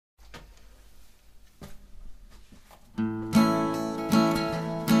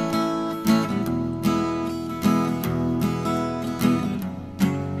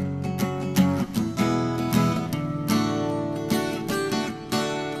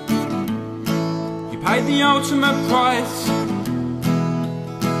paid the ultimate price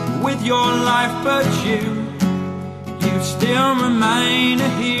with your life, but you still remain a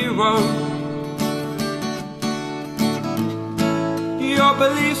hero. Your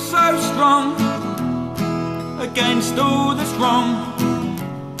belief's so strong against all that's wrong,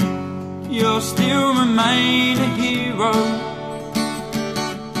 you'll still remain a hero.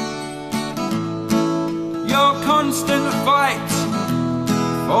 Your constant fight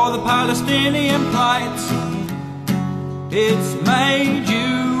for the Palestinian plight, it's made you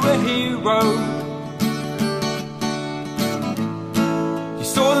a hero. You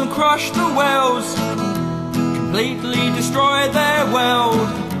saw them crush the wells, completely destroy their world.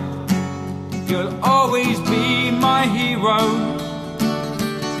 You'll always be my hero.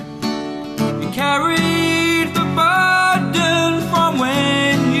 You carried the burden from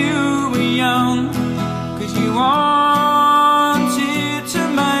when you were young, 'cause you wanted to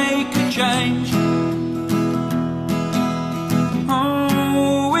make a change.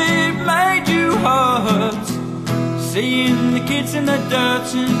 Oh, it made you hurt, seeing the kids in the dirt,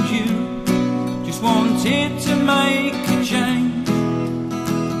 and you just wanted to make a change.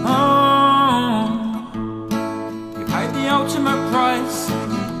 Oh, you paid the ultimate price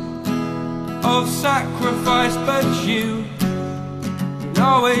of sacrifice, but you will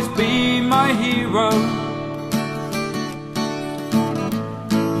always be my hero.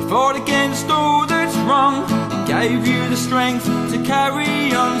 You fought against all that's wrong, it gave you the strength to carry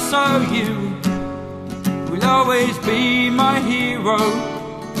on, so you will always be my hero.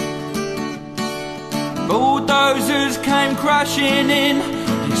 Bulldozers came crashing in,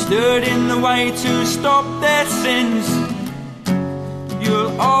 you stood in the way to stop their sins.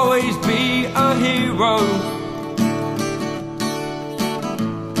 You'll always be a hero.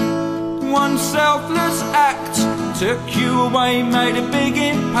 One selfless act took you away, made a big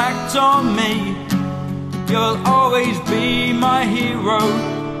impact on me. You'll always be my hero.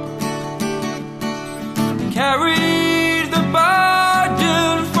 Carried the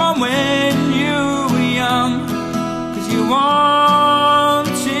burden from when you were young, 'cause you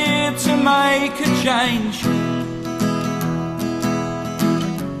wanted to make a change.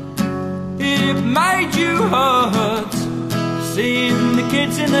 It made you hurt, seeing the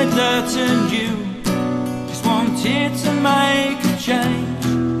kids in the dirt, and you just wanted to make a change.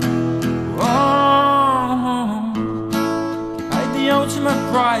 Oh, you paid the ultimate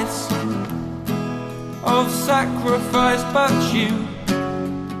price of sacrifice, but you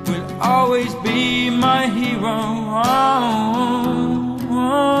will always be my hero. Oh,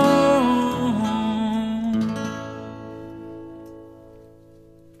 oh.